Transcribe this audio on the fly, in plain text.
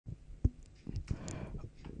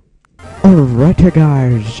Alrighty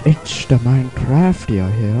guys, it's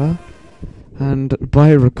TheMinecraftria here, and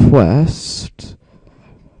by request,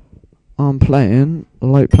 I'm playing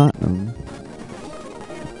Light Platinum.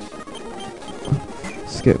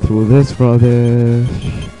 Let's get through this rubbish.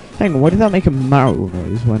 Hang on, why did that make a marital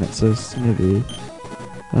noise when it says Snivy?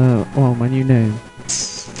 Well, my new name.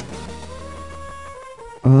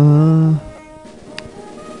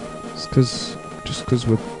 Just cause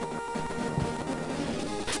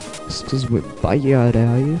we're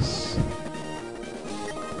badass.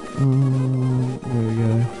 There we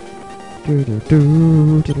go.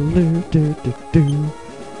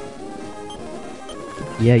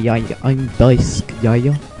 Yeah, I'm Dice,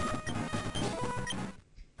 yeah.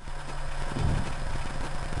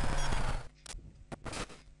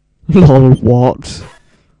 Lol, what?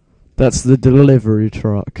 That's the delivery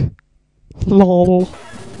truck. Lol.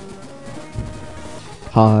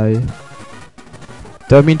 Hi.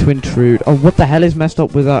 Don't mean to intrude. Oh, what the hell is messed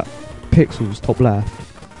up with that pixels top left?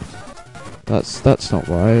 That's not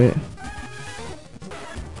right.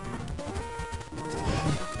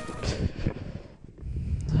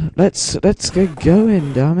 Let's get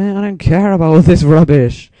going, damn it. I don't care about all this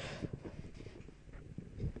rubbish.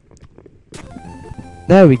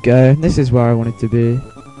 There we go. This is where I wanted to be.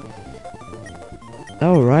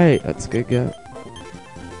 Alright, let's go.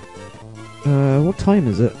 What time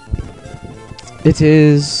is it? It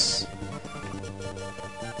is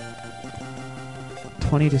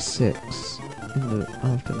 20 to 6 in the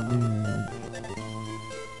afternoon.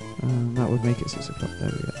 That would make it 6 o'clock. There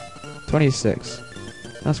we go. 26.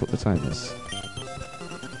 That's what the time is.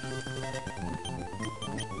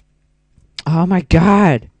 Oh my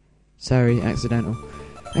god! Sorry, accidental.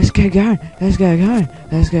 Let's get going. Let's get going.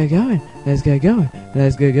 Let's get going. Let's get going.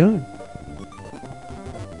 Let's get going.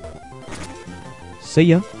 See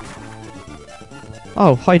ya.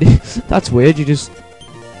 Oh, Heidi. That's weird. You just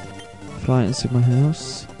fly into my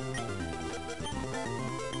house.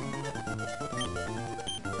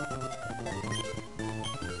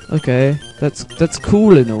 Okay, that's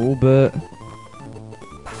cool and all, but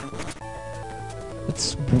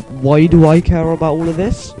why do I care about all of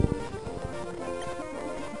this?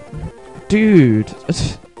 Dude,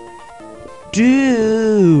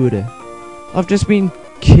 I've just been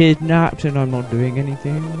kidnapped and I'm not doing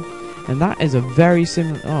anything. And that is a very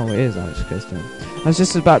similar. Oh, it is Ash Ketchum. I was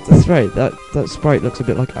just about to throw that sprite looks a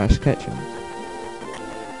bit like Ash Ketchum.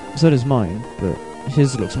 So does mine, but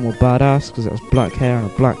his looks more badass because it has black hair and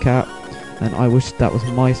a black cap. And I wish that was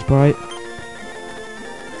my sprite.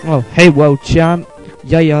 Oh, hey, world champ.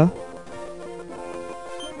 Yeah.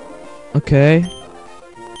 Okay.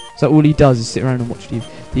 So all he does is sit around and watch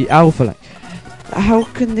the alpha language. How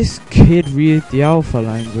can this kid read the alpha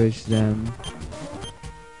language then?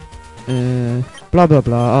 Blah blah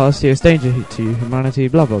blah. Serious danger to humanity.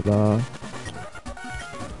 Blah blah blah.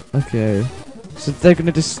 Okay, so they're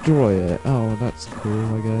gonna destroy it. Oh, that's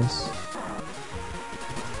cool, I guess.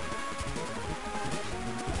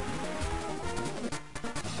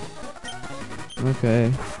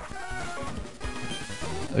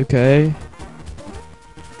 Okay.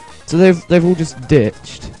 So they've all just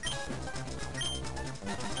ditched.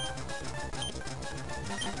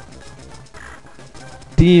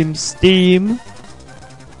 Steam.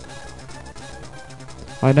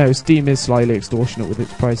 I know, Steam is slightly extortionate with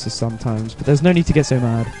its prices sometimes, but there's no need to get so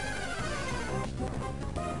mad.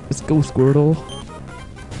 Let's go, Squirtle.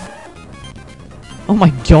 Oh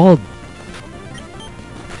my god!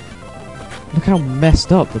 Look how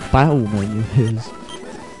messed up the battle menu is.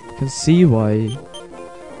 You can see why.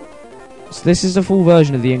 So this is the full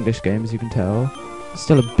version of the English game, as you can tell. It's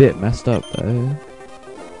still a bit messed up though.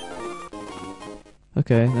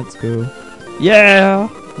 Okay, let's go. Yeah!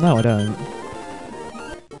 No, I don't.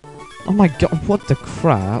 Oh my god, what the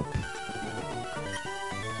crap?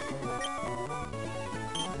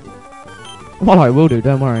 Well, I will do,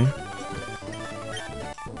 don't worry.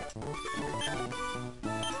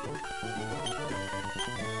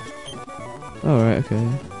 Alright, okay.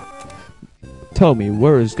 Tell me,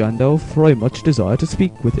 where is Gandalf? For I much desire to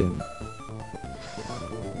speak with him.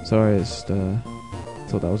 Sorry, I just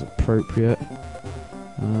thought that was appropriate.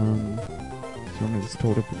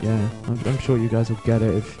 Yeah, I'm sure you guys will get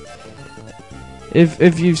it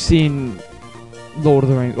if you've seen Lord of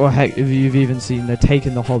the Rings, or heck, if you've even seen they're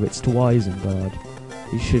taking the hobbits to Isengard.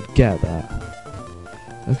 You should get that.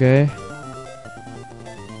 Okay?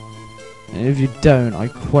 And if you don't, I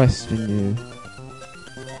question you.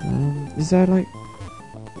 Is there like...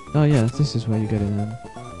 Oh yeah, this is where you get it then.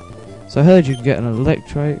 So I heard you can get an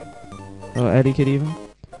Electrite, or Eddie Kid even.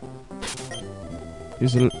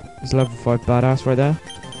 He's a level 5 badass right there.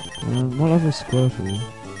 What level is Squirtle?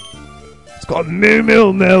 It's got Moo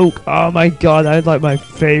Moo Milk! Oh my god, that's like my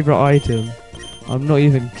favourite item. I'm not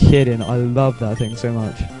even kidding, I love that thing so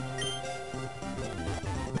much.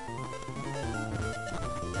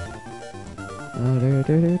 Oh,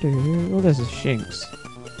 there's a Shinx.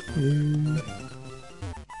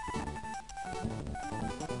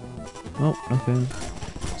 Oh, nothing.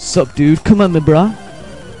 Sup, dude? Come at me, bruh.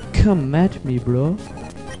 Come at me, bro.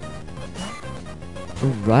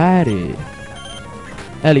 Alrighty.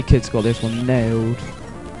 Ellie Kid's got this one nailed.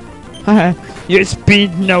 Haha, your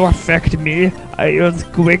speed no affect me. I use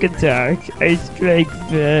quick attack. I strike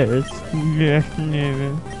first.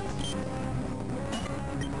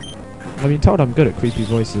 I've been told I'm good at creepy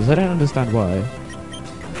voices. I don't understand why.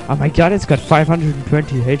 Oh my god, it's got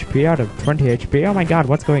 520 HP out of 20 HP. Oh my god,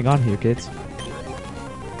 what's going on here, kids?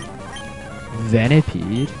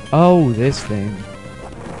 Venipede? Oh, this thing.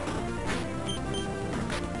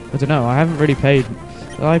 I don't know, I haven't really played...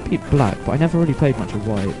 I beat Black, but I never really played much of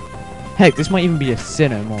White. Heck, this might even be a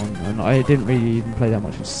Cinnamon, and I didn't really even play that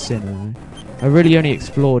much of Sinnoh. I really only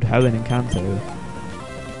explored Helen and Kanto.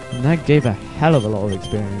 And that gave a hell of a lot of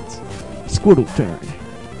experience. Squirtle turn.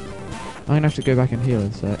 I'm gonna have to go back and heal in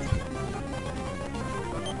a sec.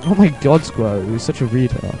 Oh my god, Squirtle, you're such a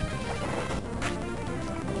retard.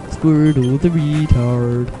 Squirtle the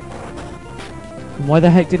retard. And why the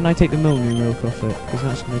heck didn't I take the milk off it? Because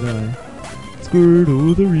that's gonna die.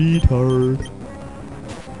 Squirtle the retard.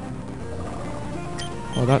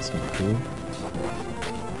 Oh, that's not cool.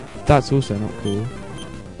 That's also not cool.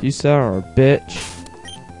 You sir are a bitch.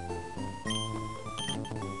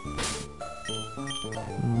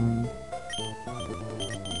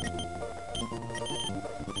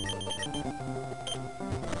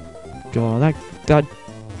 God, that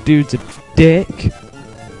dude's a dick.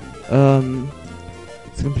 It's a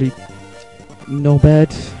complete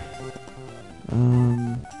knobhead.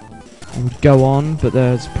 I would go on, but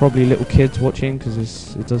there's probably little kids watching because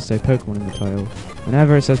it does say Pokemon in the title.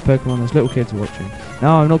 Whenever it says Pokemon, there's little kids watching.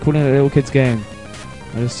 No, I'm not calling it a little kids game.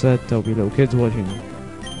 I just said there'll be little kids watching.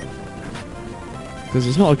 Because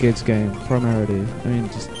it's not a kids game, primarily. I mean,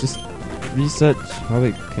 just research how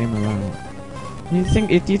it came around.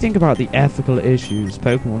 If you think about the ethical issues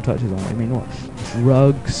Pokemon touches on, I mean, what?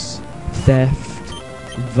 Drugs, theft,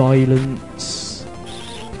 violence,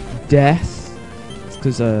 death.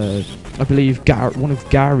 Because I believe one of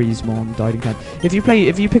Gary's mom died in cancer. If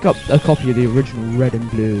you pick up a copy of the original Red and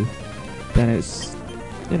Blue, then it's,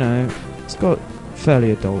 you know, it's got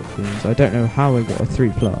fairly adult themes. I don't know how I got a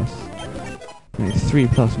 3+. I mean,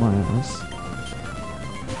 3+ my ass.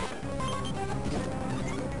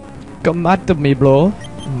 Come mad to me, bro.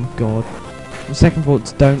 Oh god. The second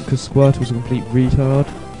thoughts don't, because Squirtle's a complete retard.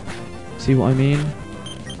 See what I mean?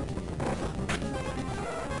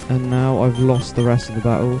 And now I've lost the rest of the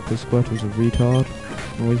battle, because Squirtle's a retard.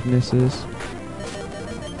 Always misses.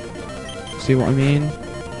 See what I mean?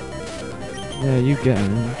 Yeah, you get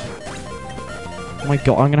it. Oh my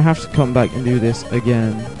god, I'm gonna have to come back and do this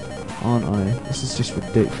again, aren't I? This is just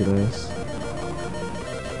ridiculous.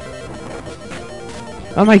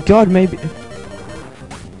 Oh my god, maybe...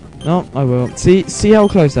 No, I will. See how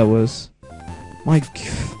close that was? My...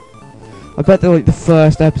 I bet that like the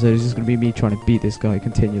first episode is just going to be me trying to beat this guy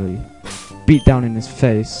continually. Beat down in his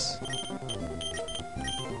face.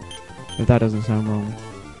 If that doesn't sound wrong.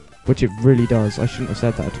 Which it really does. I shouldn't have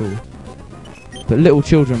said that at all. But little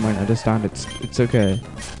children won't understand. It's okay.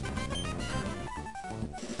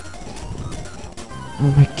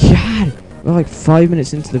 Oh my god! We're like 5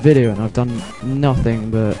 minutes into the video and I've done nothing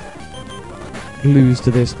but lose to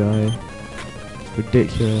this guy. It's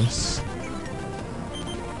ridiculous.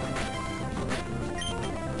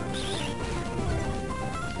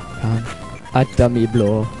 A dummy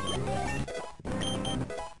blow.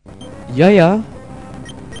 Yeah.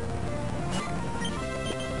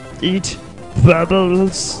 Eat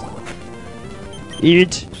bubbles.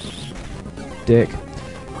 Eat dick.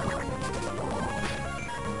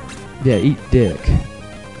 Yeah, eat dick.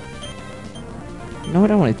 No, I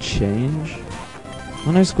don't want to change.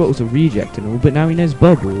 I know Squirtle's a reject and all, but now he knows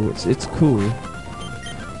Bubble. It's cool.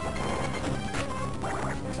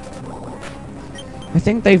 I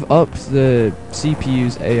think they've upped the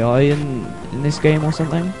CPU's AI in this game or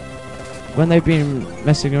something. When they've been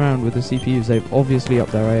messing around with the CPUs, they've obviously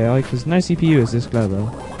upped their AI, because no CPU is this clever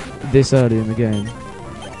this early in the game.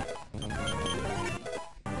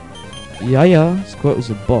 Yeah, Squirtle's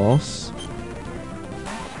a boss.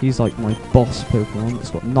 He's like my boss Pokemon. It's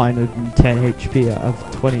got 910 HP out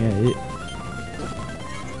of 28.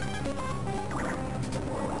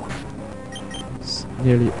 It's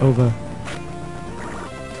nearly over.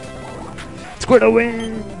 Squirtle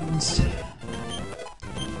wins!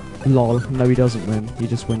 Lol, no he doesn't win, he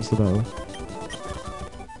just wins the battle.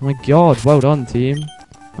 Oh my god, well done team.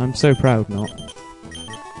 I'm so proud not.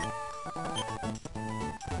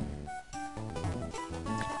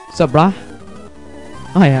 Sup brah?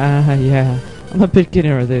 Oh yeah. I'm a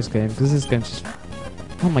beginner at this game, because this game's just...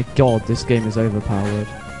 Oh my god, this game is overpowered.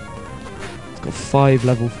 It's got 5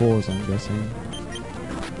 level 4s, I'm guessing.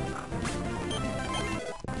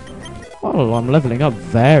 Oh, I'm leveling up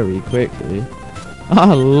very quickly.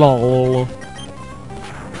 Ah, lol.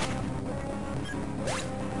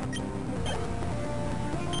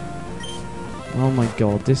 Oh my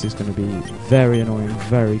god, this is going to be very annoying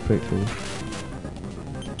very quickly.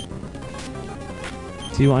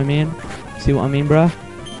 See what I mean? See what I mean, bruh?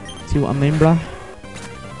 See what I mean, bruh?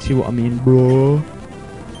 See what I mean, bro?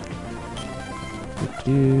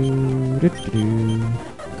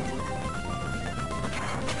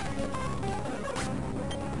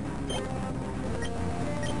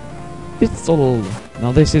 Pistol!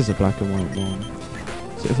 Now this is a black and white one.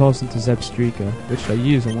 So it evolves into Zeb Streaker, which I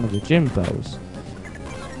use on one of the gym battles.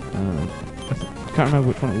 I can't remember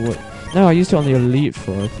which one it was. No, I used it on the Elite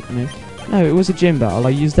 4, I think. No, it was a gym battle.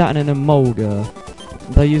 I used that in an Emolga.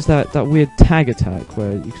 And I used that weird tag attack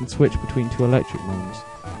where you can switch between 2 electric ones.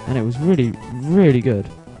 And it was really, really good.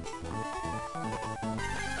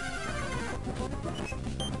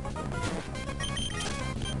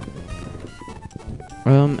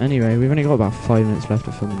 Anyway, we've only got about 5 minutes left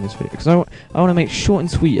of filming this video. Because I want to make short and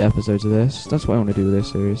sweet episodes of this. That's what I want to do with this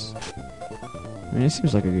series. I mean, it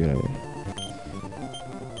seems like a good idea.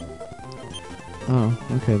 Oh,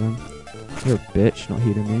 okay then. You're a bitch, not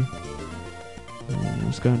healing me.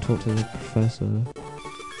 Let's go and talk to the professor.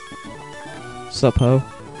 Sup, ho?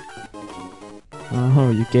 Oh,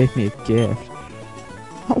 you gave me a gift.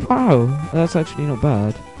 Oh, wow! That's actually not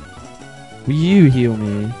bad. Will you heal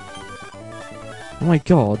me? Oh my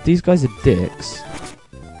god, these guys are dicks.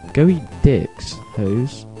 Go eat dicks,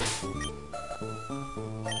 hoes.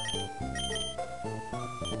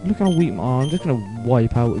 Look how weak my arm. I'm just gonna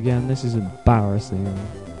wipe out again. This is embarrassing.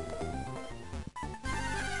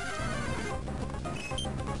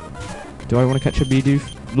 Do I want to catch a Bidoof?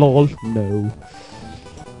 LOL. No.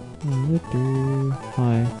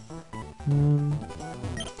 Hi.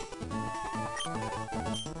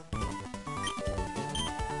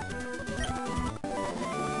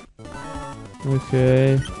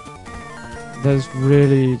 Okay. That's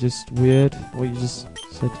really just weird, what you just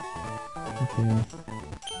said. Okay.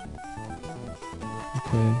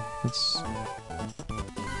 Okay, let's...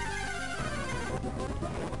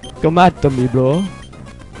 Come at me, bro.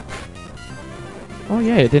 Oh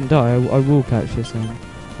yeah, it didn't die. I will catch this then.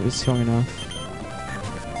 It was strong enough.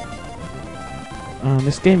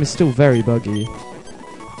 This game is still very buggy.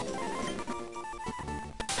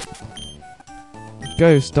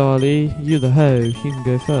 Go, Starly. You the hoe. You can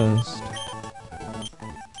go first.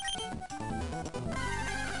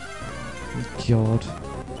 God.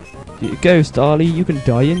 Go, Starly. You can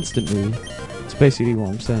die instantly. That's basically what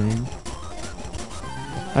I'm saying.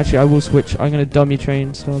 Actually, I will switch. I'm going to dummy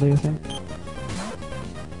train Starly, I think.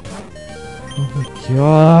 Oh my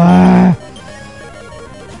god.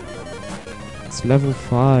 It's level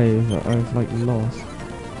 5 that I've, like, lost.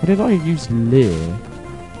 Why did I use Leer?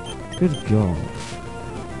 Good god.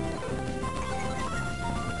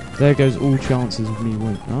 There goes all chances of me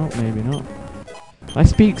winning. Oh, maybe not. I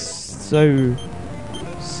speak so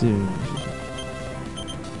soon.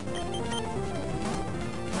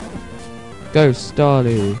 Go,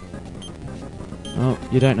 Starly. Oh,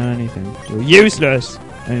 you don't know anything. You're useless!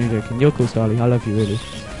 Only joking. You're cool, Starly. I love you, really.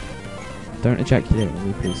 Don't ejaculate on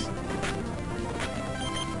me, please.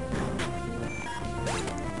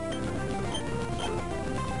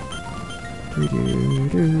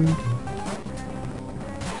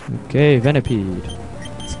 Okay, Venipede.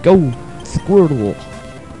 Let's go! Squirtle!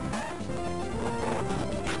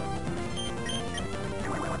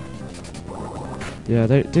 Yeah,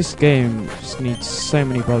 this game just needs so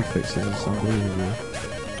many bug fixes, it's unbelievable.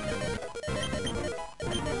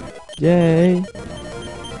 Yay!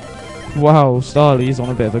 Wow, Starly's on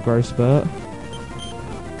a bit of a growth spurt.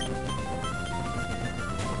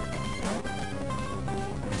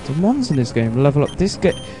 The mons in this game level up. This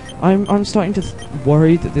game, I'm starting to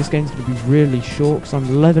worry that this game's going to be really short because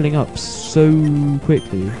I'm leveling up so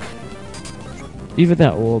quickly. Either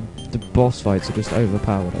that or the boss fights are just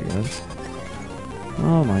overpowered, I guess.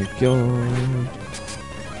 Oh my god.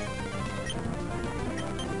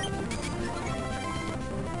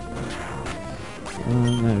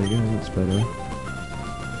 There we go, that's better.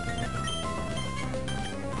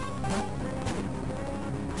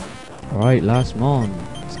 Alright, last mon.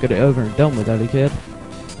 Let's get it over and done with, Ellie kid.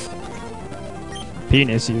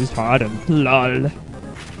 Penis used hardened. LOL.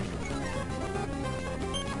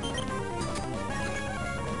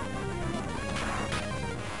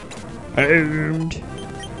 Aimed.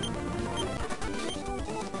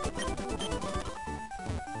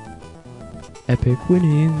 Epic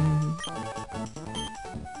winning.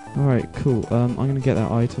 Alright, cool. I'm gonna get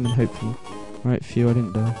that item and hopefully... Right, phew, I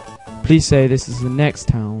didn't die. Please say this is the next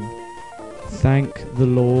town. Thank the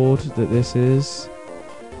Lord that this is.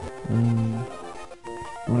 I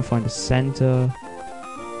want to find a center.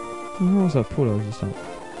 What was that pool I was just on?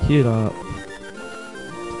 Heal up.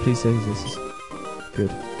 Please say this is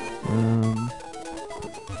good.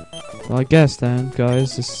 Well, I guess then,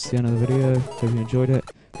 guys, this is the end of the video. Hope you enjoyed it.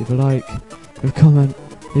 Leave a like, leave a comment,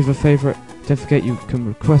 leave a favourite. Don't forget you can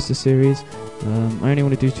request a series. I only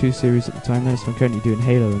want to do 2 series at the time now, so I'm currently doing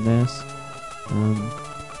Halo and this.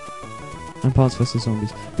 And Plants vs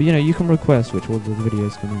Zombies. But you know, you can request which order the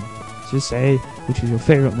videos come in. So just say which is your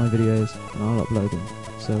favourite of my videos, and I'll upload them.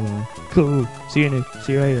 So, cool. See you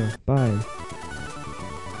later. Bye.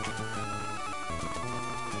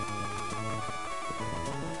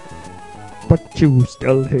 What you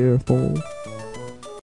still here for?